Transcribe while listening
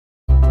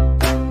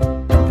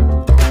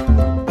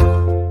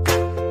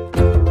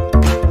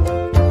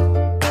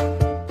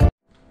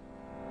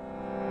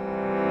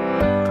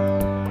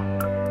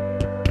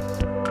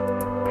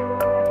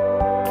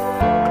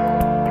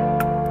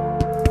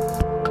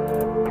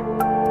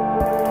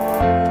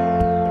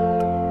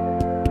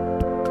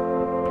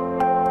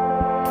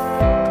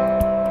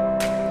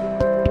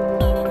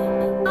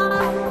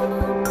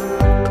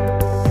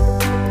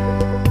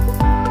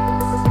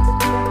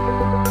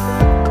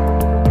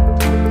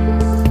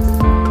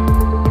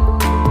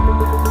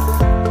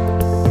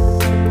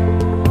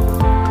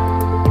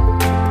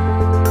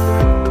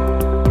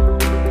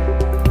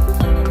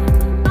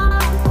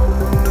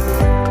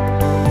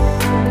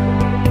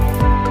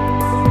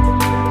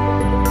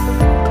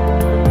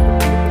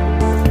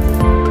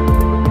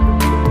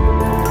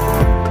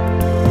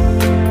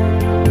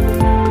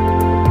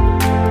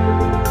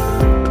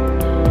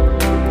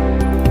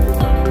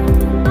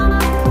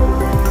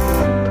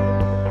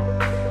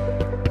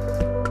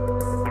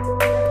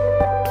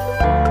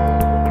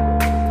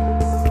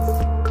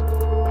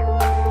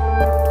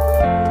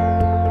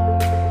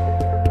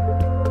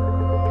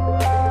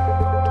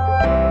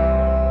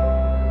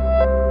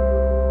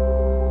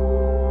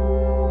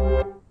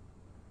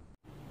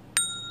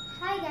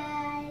Hi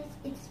guys,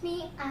 it's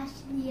me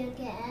Ashley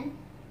again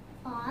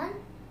on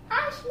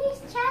Ashley's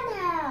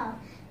channel.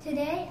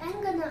 Today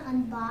I'm gonna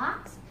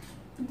unbox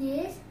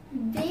this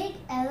big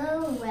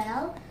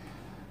LOL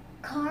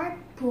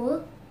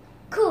Carpool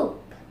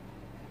Coupe.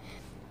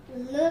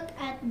 Look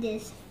at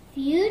this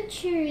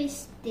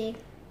futuristic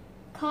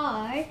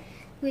car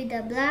with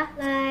the black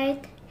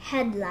light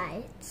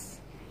headlights.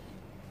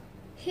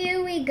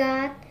 Here we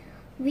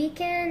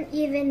can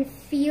even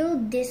feel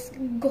this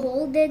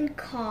golden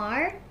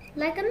car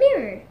like a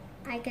mirror.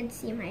 I can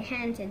see my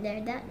hands in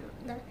there.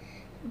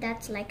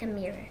 That's like a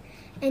mirror.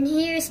 And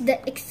here's the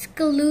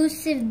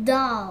exclusive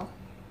doll.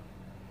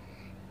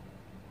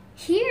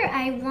 Here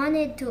I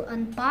wanted to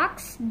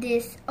unbox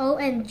this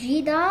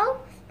OMG doll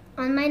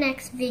on my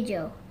next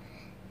video.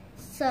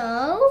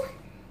 So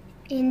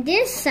in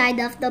this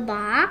side of the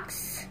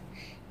box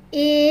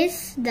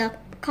is the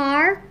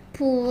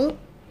Carpool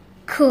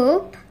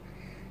Coupe.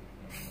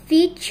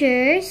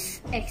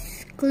 Features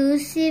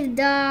exclusive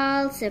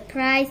doll,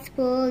 surprise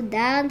pool,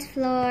 dance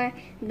floor,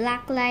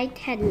 black light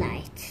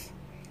headlights.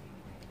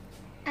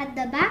 At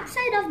the back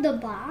side of the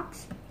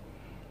box,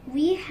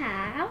 we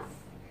have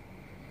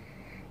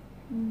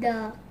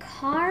the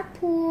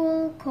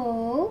Carpool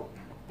Coupe,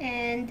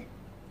 and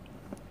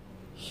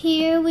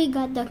here we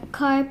got the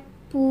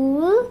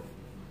Carpool,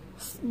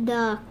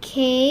 the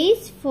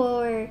case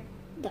for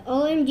the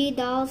OMG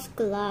doll's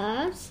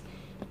gloves,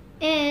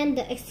 and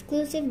the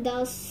exclusive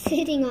dolls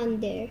sitting on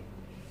there.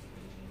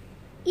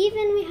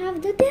 Even we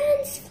have the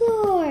dance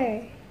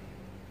floor.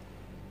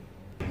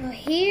 So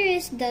here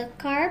is the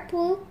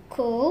Carpool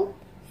Coupe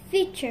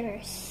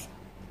features.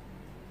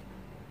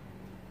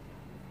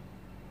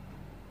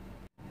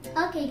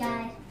 Okay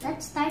guys,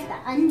 let's start the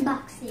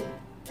unboxing.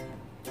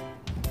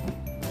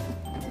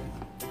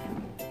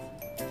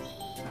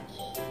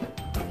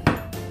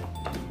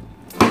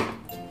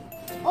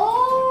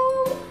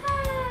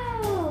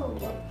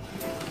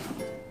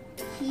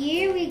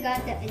 Here we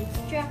got the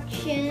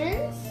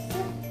instructions.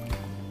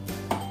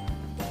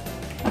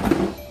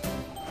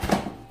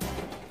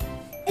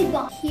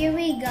 Here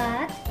we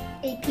got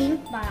a pink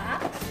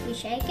box. We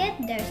shake it,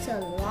 there's a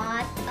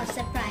lot of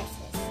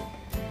surprises.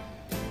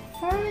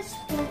 First,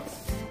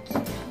 let's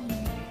keep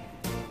here.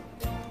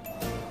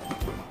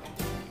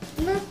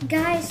 Look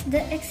guys,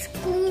 the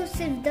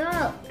exclusive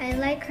doll. I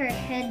like her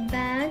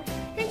headband,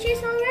 and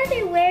she's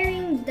already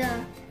wearing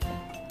the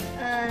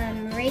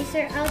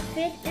racer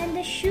outfit and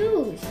the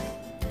shoes.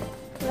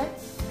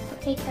 Let's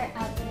take her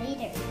out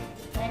later.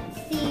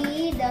 Let's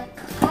see the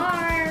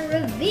car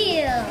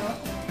reveal.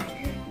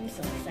 I'm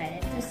so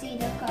excited to see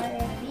the car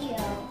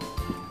reveal.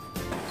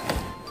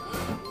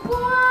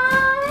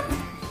 What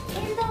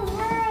in the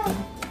world?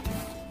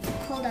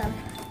 Hold up.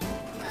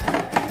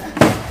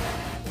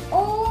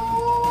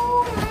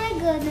 Oh my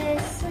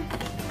goodness.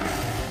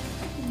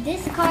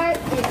 This car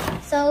is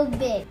so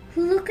big.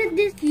 Look at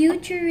this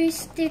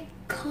futuristic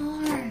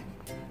car.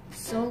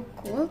 So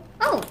cool.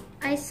 Oh,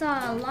 I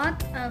saw a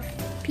lot of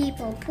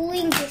people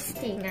pulling this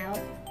thing out.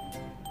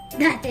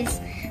 That is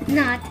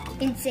not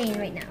insane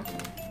right now.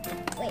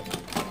 Wait.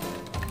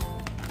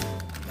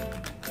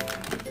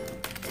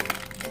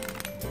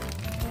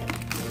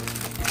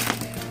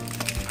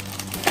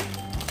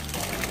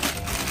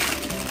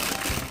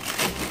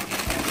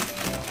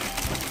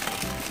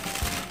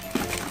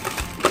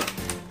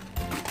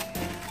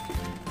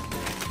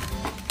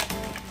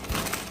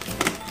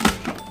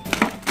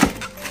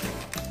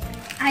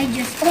 I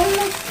just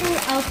almost threw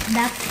out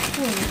that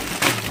spoon.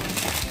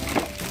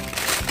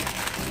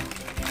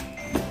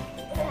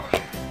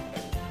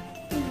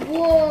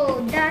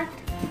 Whoa, that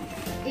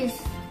is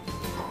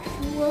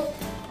cool.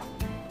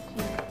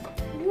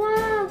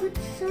 Wow,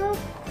 it's so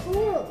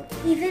cool.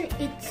 Even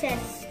it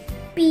says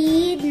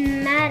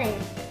Speedmatic.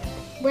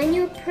 When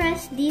you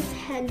press these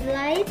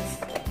headlights,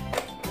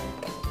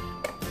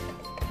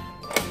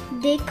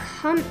 they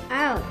come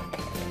out.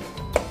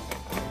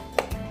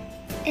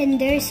 And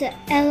there's a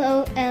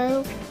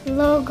LOL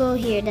logo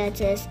here that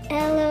says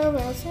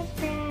LOL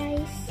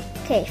surprise.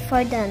 Okay,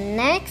 for the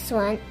next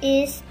one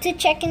is to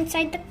check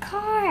inside the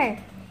car.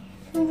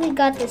 We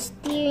got the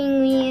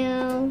steering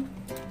wheel.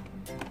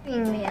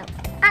 Steering wheel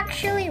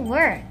actually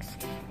works.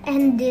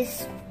 And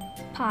this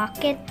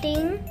pocket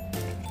thing.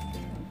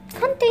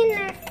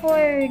 Container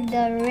for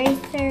the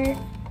racer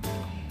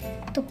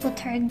to put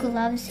her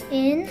gloves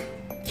in.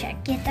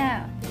 Check it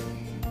out.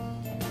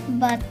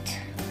 But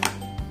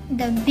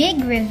the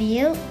big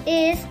reveal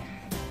is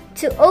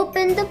to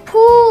open the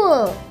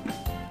pool.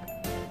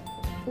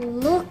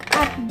 Look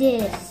at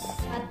this.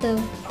 At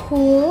the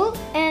pool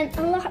and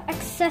a lot of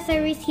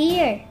accessories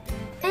here.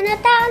 And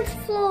a dance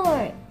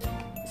floor.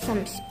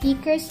 Some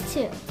speakers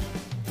too.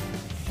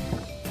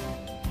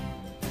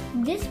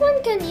 This one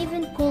can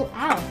even pull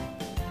out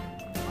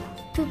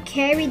to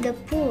carry the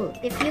pool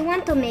if you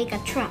want to make a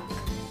truck.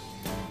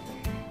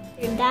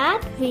 After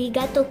that, we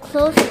got to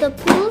close the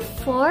pool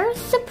for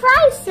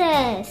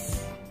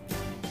surprises.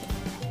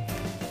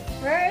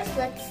 First,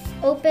 let's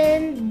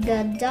open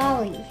the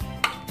dolly.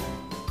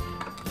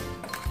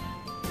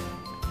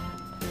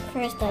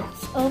 First,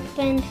 let's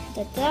open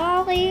the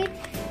dolly.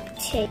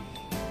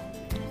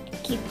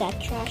 Keep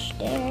that trash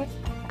there.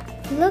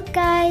 Look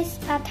guys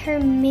at her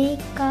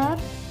makeup.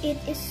 It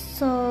is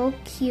so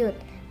cute.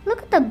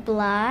 Look at the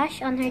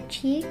blush on her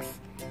cheeks.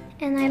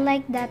 And I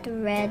like that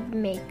red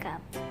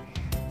makeup.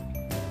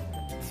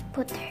 Let's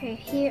put her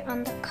here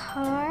on the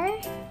car.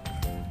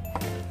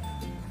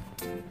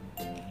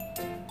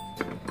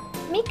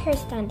 Make her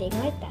standing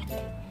like that.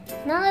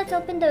 Now let's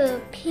open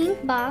the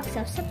pink box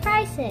of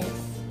surprises.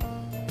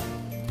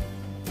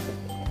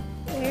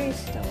 Where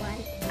is the one?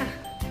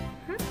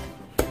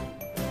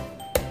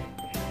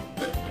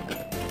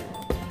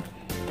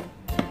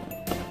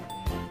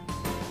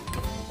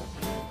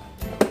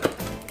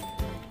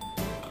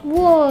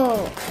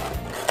 Whoa!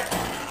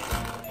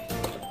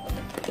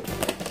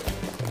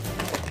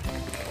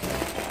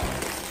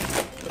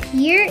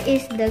 Here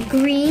is the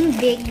green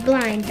big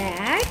blind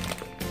bag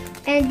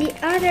and the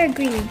other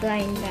green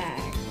blind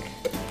bag.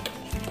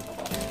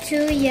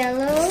 2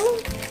 yellow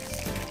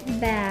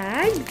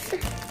bags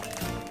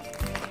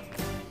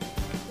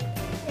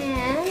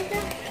and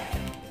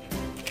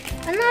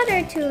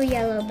another 2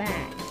 yellow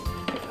bags.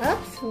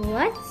 Oops,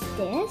 what's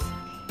this?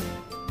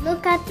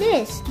 Look at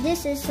this.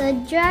 This is a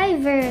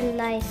driver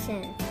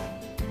license.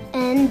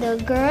 And the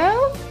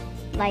girl,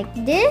 like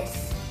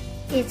this,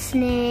 it's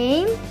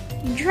named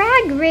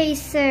Drag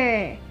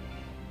Racer.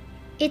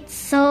 It's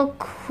so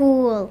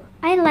cool.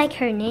 I like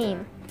her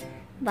name.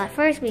 But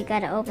first we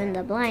gotta open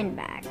the blind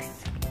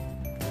bags.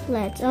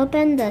 Let's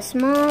open the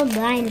small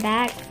blind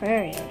bag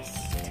first.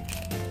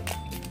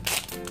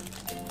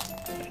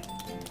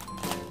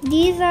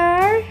 These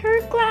are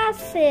her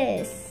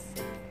glasses.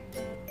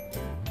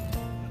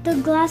 The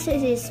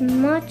glasses is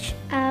much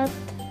out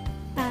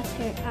as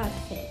her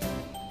outfit.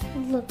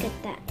 Look at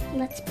that.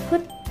 Let's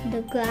put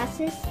the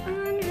glasses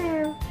on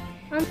her.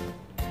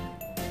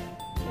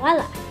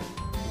 Voila!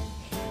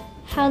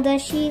 How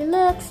does she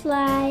looks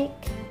like?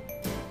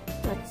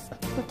 Let's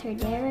put her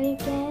there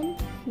again.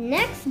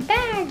 Next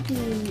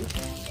baggie.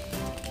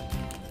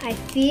 I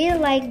feel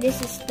like this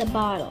is the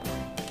bottle.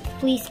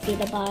 Please be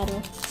the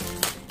bottle.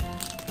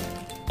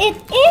 It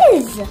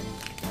is!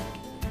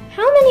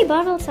 How many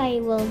bottles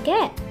I will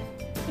get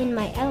in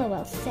my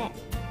LOL set?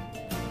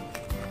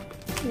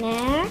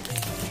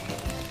 Next,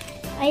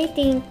 I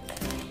think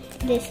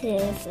this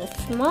is a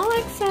small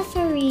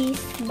accessories,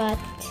 but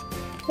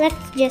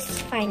let's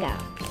just find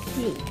out.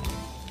 See.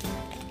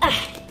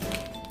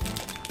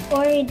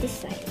 Already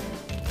decided.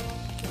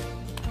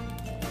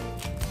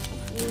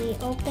 We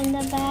open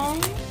the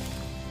bag.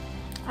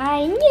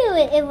 I knew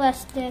it. It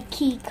was the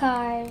key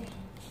card.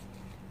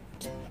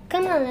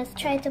 Come on, let's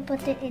try to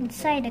put it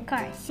inside the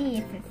car. See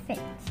if it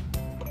fits.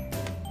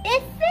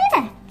 It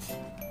fits!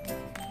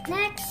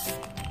 Next,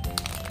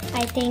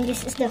 I think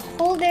this is the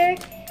holder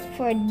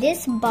for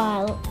this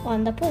bottle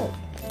on the pool.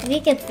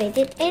 We can fit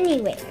it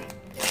anywhere.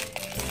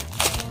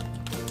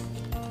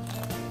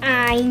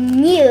 I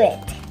knew it!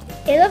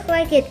 It looked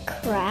like it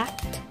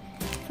cracked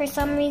for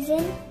some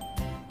reason.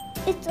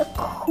 It's a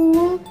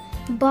cool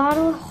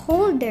bottle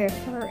holder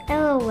for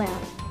LOL.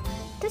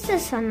 This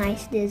is a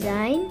nice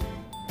design.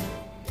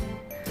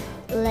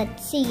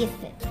 Let's see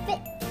if it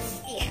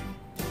fits.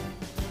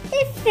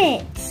 It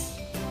fits.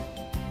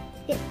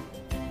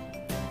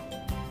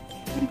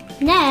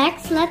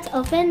 Next, let's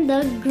open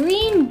the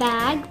green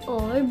bag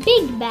or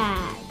big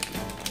bag.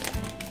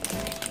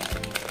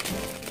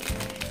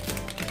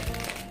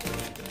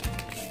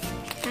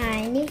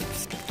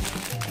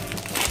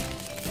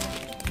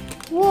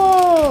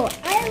 Whoa!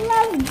 I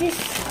love this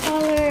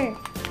color.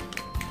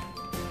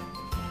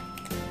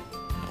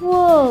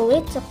 Whoa!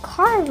 It's a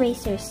car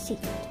racer seat.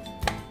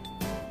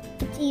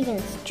 It's even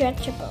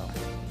stretchable.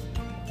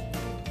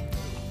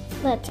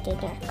 Let's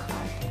get our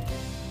car.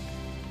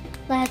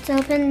 Let's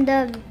open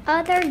the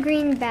other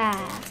green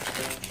bag.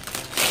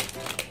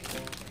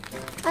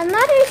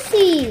 Another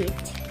seat.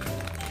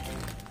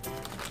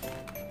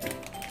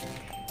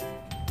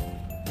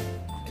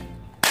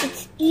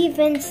 It's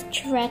even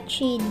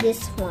stretchy,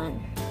 this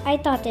one. I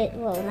thought it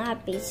will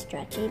not be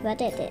stretchy,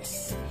 but it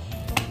is.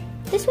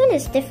 This one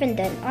is different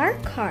than our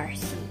car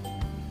seat.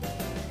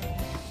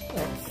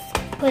 Let's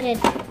put it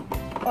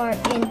or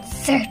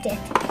insert it.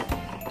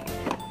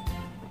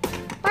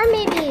 Or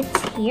maybe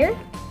it's here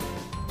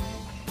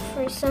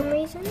for some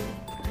reason.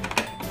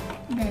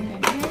 Then the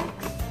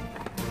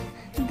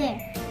next.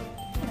 There.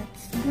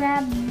 Let's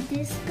grab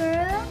this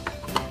girl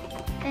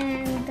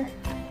and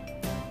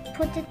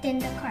put it in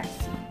the car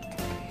seat.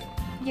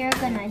 You're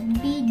gonna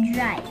be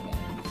driving.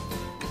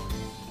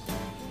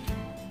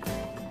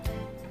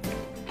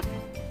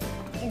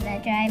 In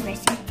the driver's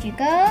seat you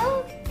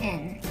go,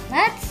 and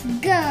let's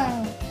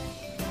go!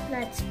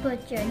 Let's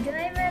put your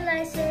driver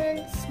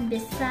license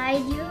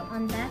beside you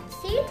on that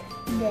seat.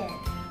 There.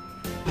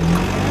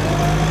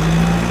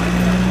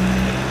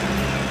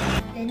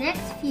 The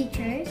next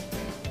features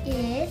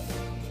is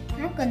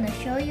I'm gonna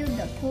show you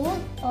the pool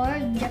or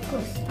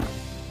jacuzzi.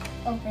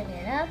 Open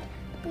it up.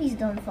 Please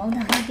don't fall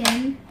down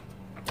again.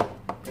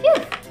 Phew,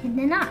 it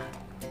did not.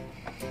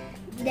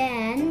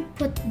 Then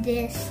put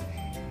this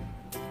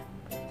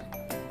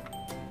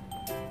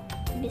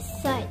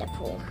beside the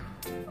pool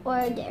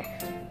or there.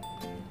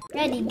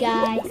 Ready,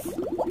 guys?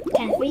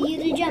 Time for you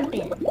to jump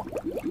in.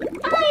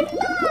 I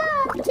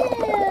love to!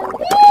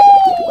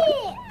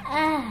 Whee!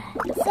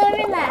 So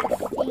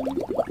relaxing.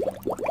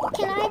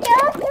 Can I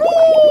jump?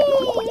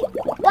 Whee!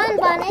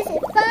 Bonbon, is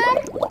it fun?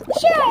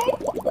 Sure!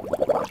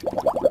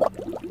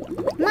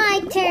 My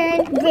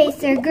turn,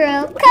 Racer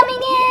Girl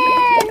coming in!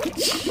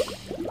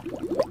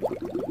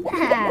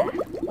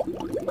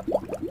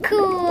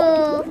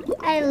 Cool!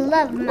 I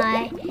love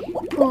my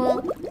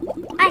pool.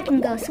 I can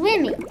go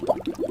swimming.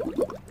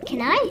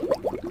 Can I?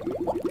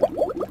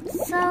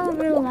 So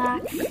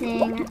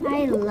relaxing.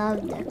 I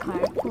love the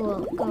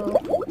Carpool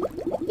Coupe.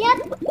 Yep.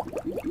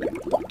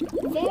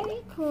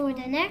 Very cool.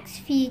 The next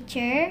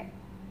feature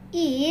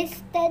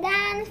is the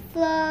dance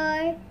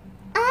floor.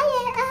 Oh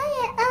yeah, oh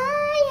yeah,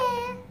 oh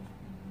yeah.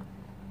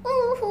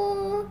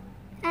 Ooh,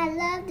 I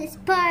love this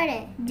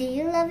party. Do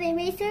you love it,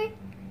 Racer?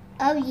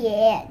 Oh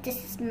yeah, this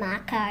is my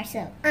car,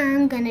 so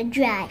I'm gonna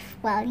drive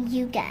while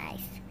you guys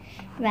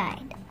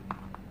ride.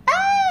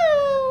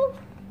 Oh,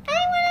 I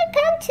wanna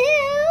come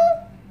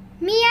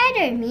too. Me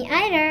either, me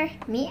either,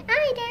 me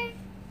either.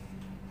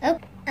 Oh,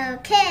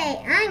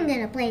 okay, I'm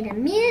gonna play the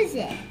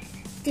music.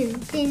 Dun,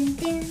 dun,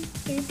 dun,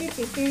 dun, dun,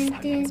 dun, dun,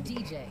 dun.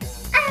 DJ.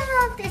 I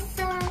love this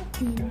song.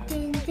 Dun,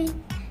 dun, dun,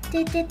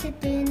 dun, dun, dun,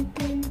 dun,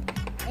 dun.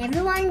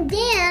 Everyone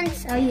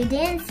dance. Are you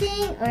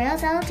dancing? Or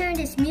else I'll turn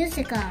this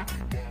music off.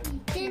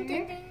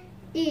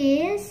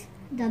 Is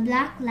the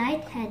black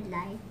light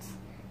headlights.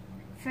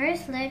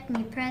 First, let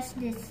me press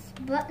this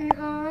button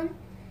on.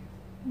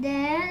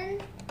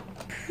 Then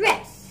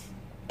press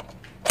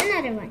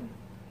another one.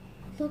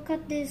 Look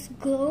at this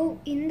glow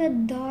in the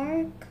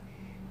dark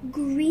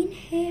green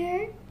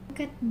hair. Look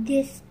at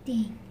this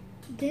thing.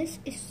 This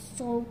is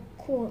so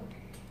cool.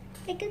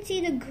 I can see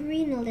the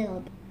green a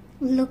little bit.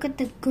 Look at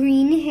the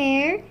green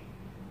hair,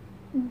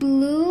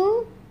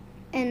 blue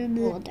and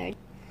blue.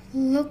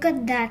 Look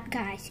at that,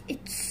 guys.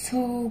 It's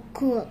so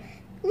cool.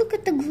 Look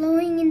at the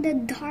glowing in the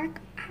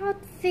dark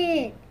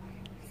outfit.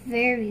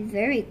 Very,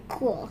 very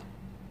cool.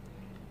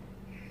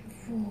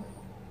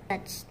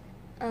 Let's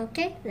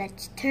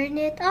turn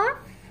it off.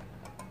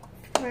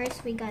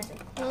 First, we gotta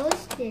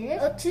close this.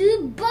 Go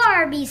to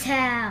Barbie's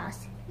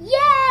house.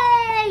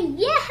 Yay!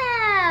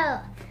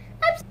 Yeah!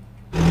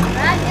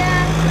 Right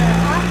now, we're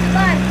off to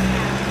Barbie's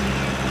house.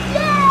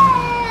 Yay!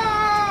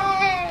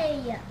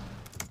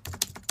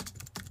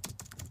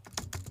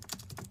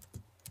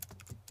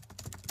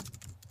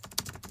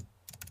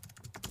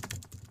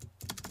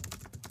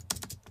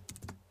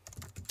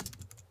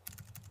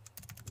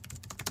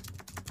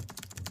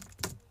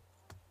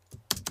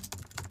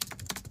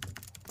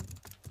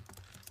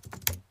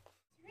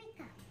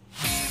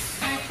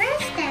 Our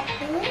first step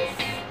is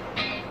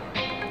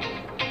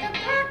the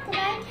black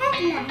light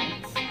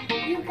headlights.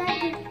 You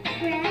gotta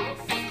press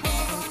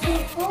to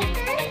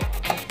open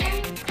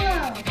and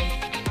close.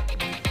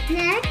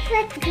 Next,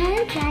 let's go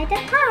inside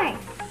the car.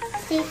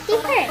 Safety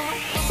first.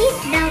 Seat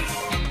belts.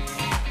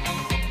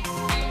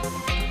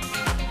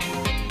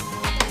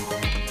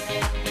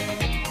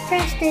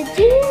 Press the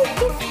dual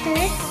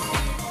switch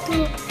to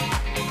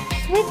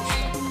switch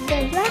the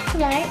black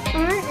light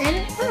on and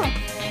off.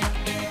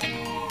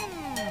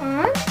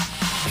 On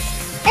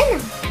and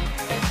off.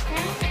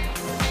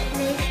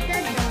 Place the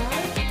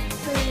doll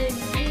to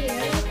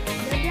reveal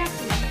the black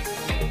light.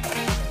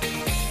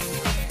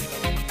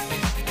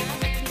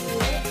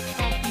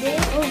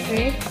 This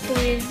over to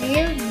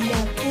reveal the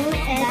pool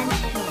and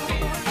floor.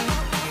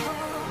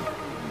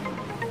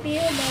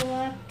 Fill the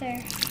water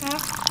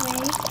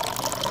halfway,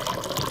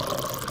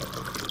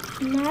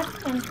 not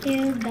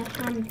until the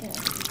handle.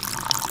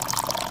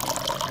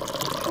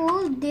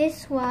 Pull this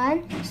one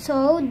so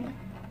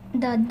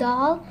the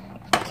doll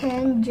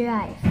can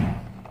drive.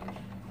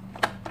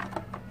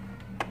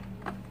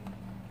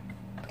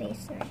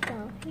 Place our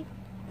doll here.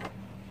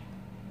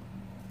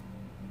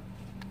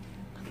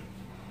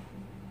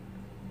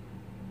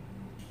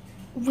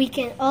 We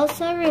can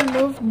also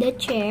remove the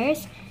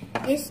chairs,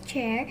 this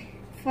chair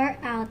for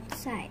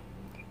outside.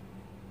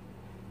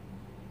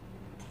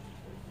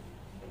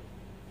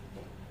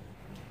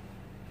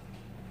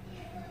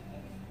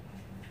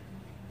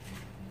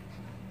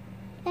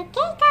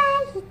 Okay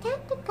guys, it's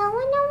time to go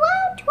on a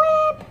road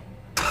trip.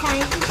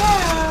 Time to go.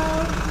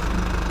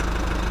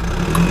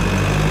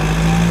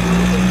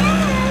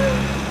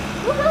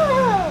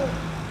 Woohoo!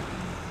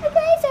 Hey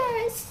Razor,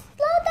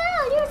 slow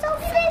down, you're so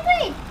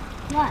slippery.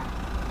 What?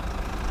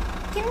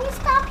 Can we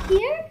stop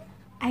here?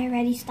 I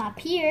already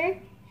stopped here.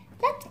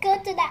 Let's go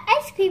to the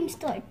ice cream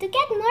store to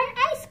get more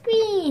ice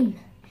cream.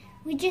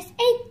 We just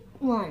ate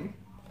one.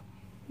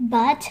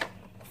 But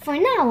for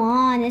now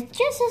on, it's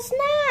just a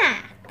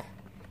snack.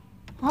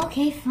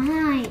 Okay,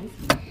 fine.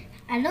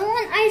 I don't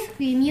want ice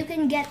cream. You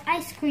can get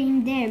ice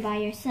cream there by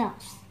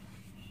yourselves.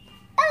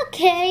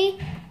 Okay,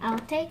 I'll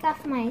take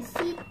off my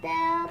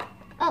seatbelt.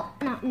 Oh,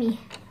 not me.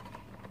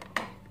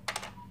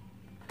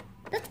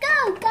 Let's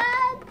go,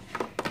 guys.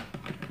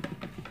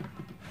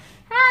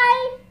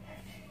 Hi.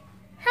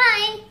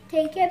 Hi.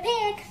 Take your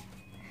pick.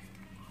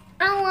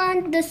 I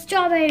want the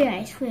strawberry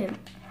ice cream.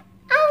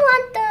 I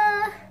want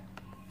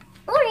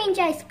the orange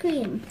ice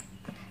cream.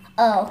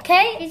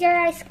 Okay, here's your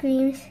ice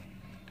creams.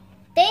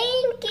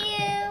 Thank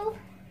you.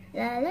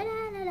 La la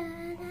la la la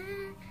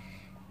la.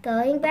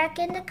 Going back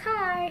in the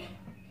car.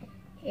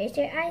 Here's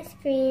your ice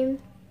cream.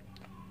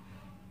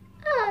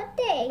 Oh,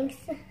 thanks.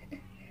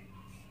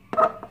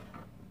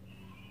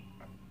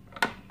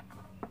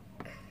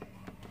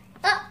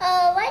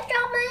 Uh-oh, I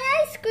dropped my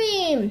ice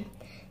cream.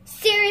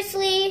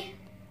 Seriously?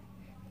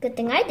 Good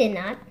thing I did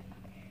not.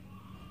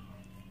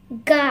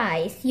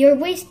 Guys, you're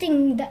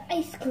wasting the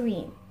ice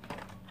cream.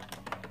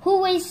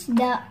 Who wastes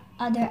the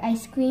other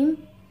ice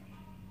cream?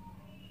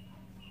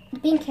 The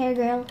pink hair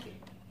girl.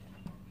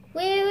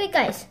 Wait,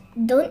 guys.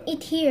 Don't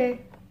eat here.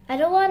 I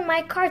don't want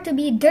my car to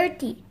be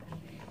dirty.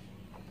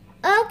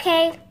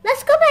 Okay,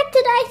 let's go back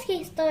to the ice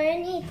cream store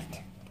and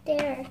eat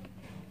there.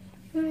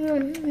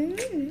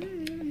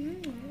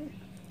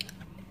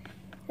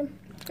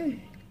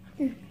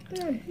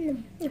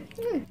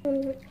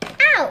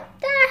 Ow,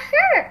 that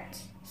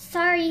hurts.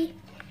 Sorry,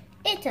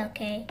 it's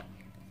okay.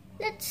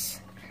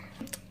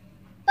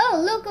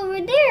 Oh, look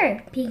over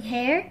there, pink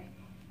hair.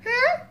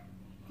 Huh?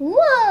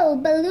 Whoa,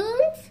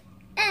 balloons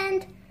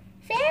and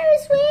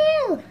Ferris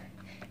wheel.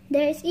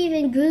 There's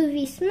even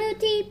groovy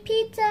smoothie,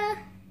 pizza,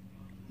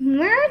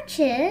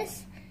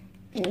 merches,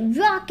 and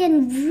rock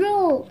and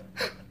roll.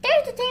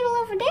 There's the table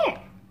over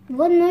there.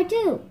 One more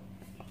too.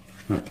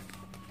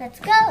 Let's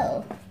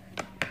go.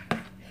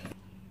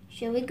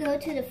 Shall we go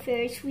to the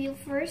Ferris wheel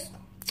first?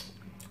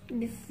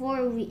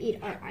 Before we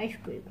eat our ice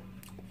cream.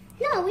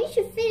 No, we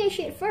should finish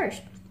it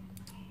first.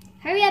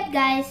 Hurry up,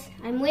 guys.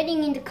 I'm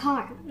waiting in the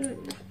car.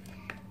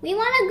 We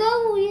want to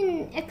go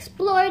and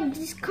explore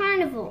this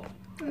carnival.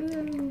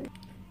 Hurry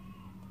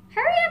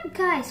up,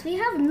 guys. We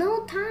have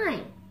no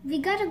time. We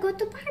gotta go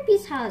to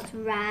Barbie's house,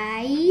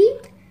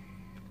 right?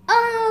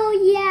 Oh,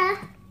 yeah.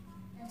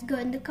 Let's go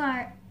in the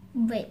car.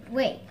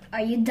 Wait.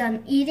 Are you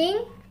done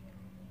eating?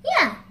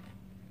 Yeah.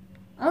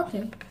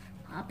 Okay.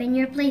 Hop in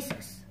your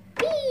places.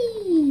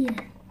 Whee!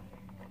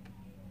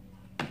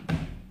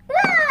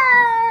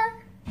 Ah!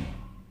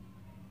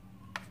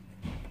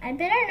 I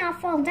better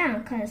not fall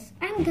down because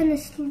I'm gonna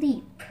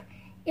sleep.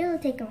 It'll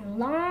take a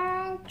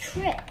long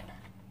trip.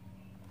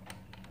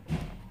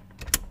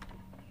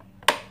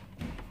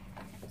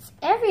 Is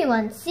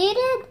everyone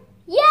seated?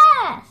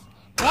 Yes!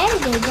 There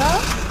they go.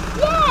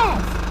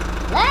 Yes!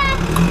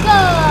 Let's go!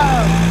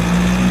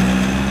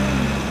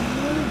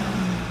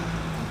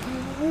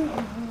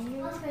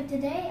 What's for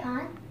today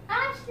on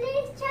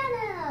Ashley's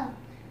channel?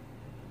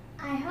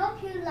 I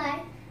hope you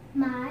like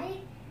my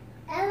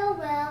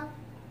LOL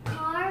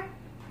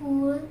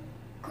Carpool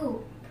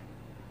Coupe.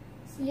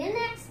 See you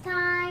next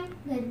time.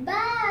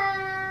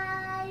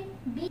 Goodbye.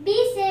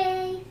 Be safe.